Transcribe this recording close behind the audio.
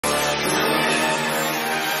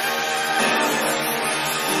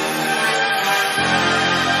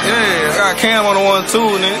got Cam on the one too,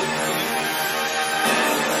 nigga.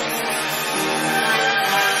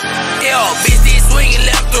 Yo, bitch, this swinging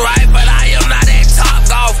left to right, but I am not at top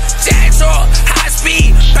golf. Jack truck, high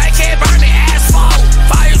speed, backhand burning asphalt.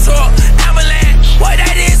 Fire truck, avalanche, what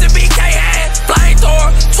that is a BK hand.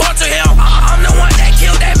 Flamethrower, torture him, I'm the one that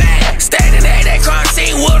killed that man. Standing at that crime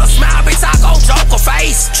scene with a smile, bitch, I gon' Joker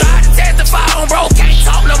face. Tried to testify on bro, can't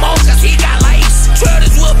talk no more cause he got lace. Trail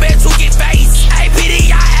this wheel, bet you get face.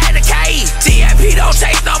 APD, I had a cave. TAP don't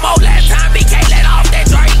chase no more, last time BK let off that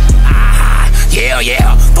Drake.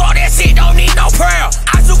 Yeah, boy, that shit don't need no prayer.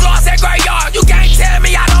 I shoot gloss at graveyard, you can't tell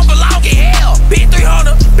me I don't belong in hell.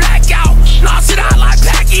 B300, blackout, knock shit out like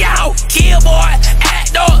Pacquiao. Kill boy,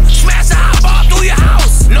 act up, smash a hot ball through your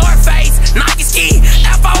house. North Face, Nike ski,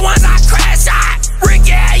 F01s I crash out.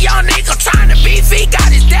 Ricky ass young nigga trying to beef, he got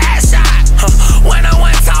his dad shot. When I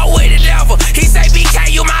went talk with the devil, he say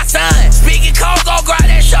BK, you my son. Speaking cold, go grab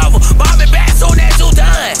that shovel, bomb it back soon as you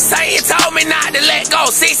done. Say you told me not to let go,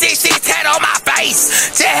 666 tat on my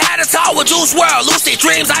face. Just had a talk with Juice WRLD, lucid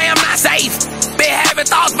dreams, I am not safe. Been having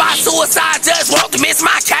thoughts about suicide, just won't miss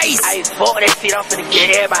my case. I fuck that shit, I'm finna get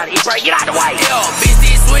everybody, break it out the way. Yo, bitch,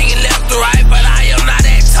 this swinging left to right, but I am not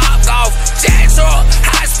at top golf. Jack truck,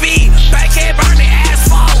 high speed, backhand burning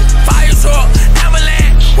asphalt. Fire truck,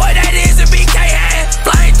 avalanche, what that is a BK hand.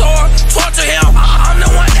 Flamethrower, torture him, I'm the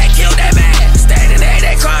one that killed that man. Standing at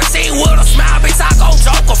that crime scene with a smile, bitch, I gon'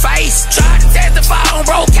 Joker face. Tried to testify on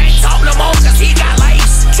bro, can't talk no more cause he got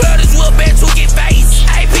lace. Trail this wheel, bet you get face.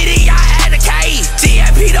 APD, I had a cave.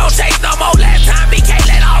 TAP don't chase no more, last time BK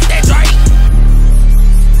let off that Drake.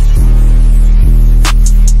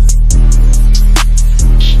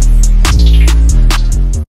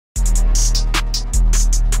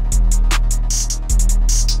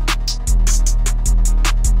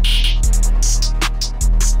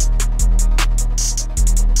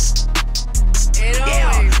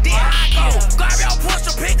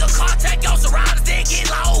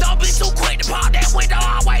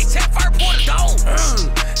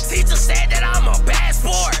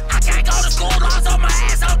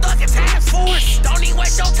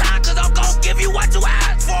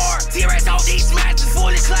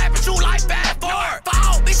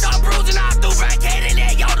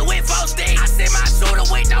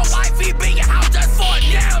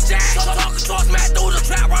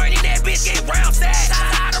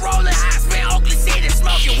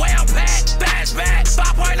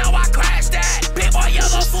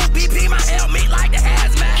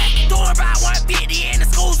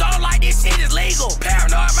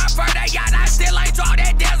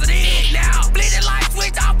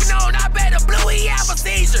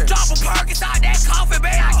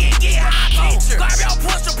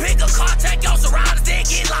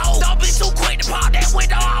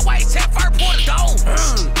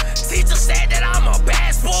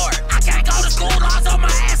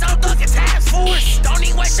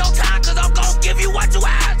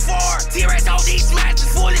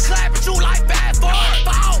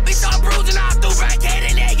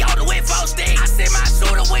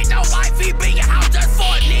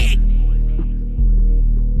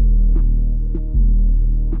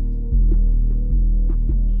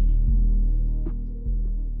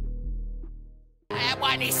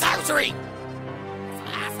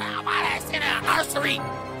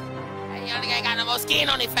 Skin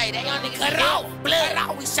on his face, that young nigga cut it off, blood it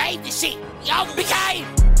off, we shaved this shit. Y'all became,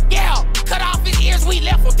 yeah.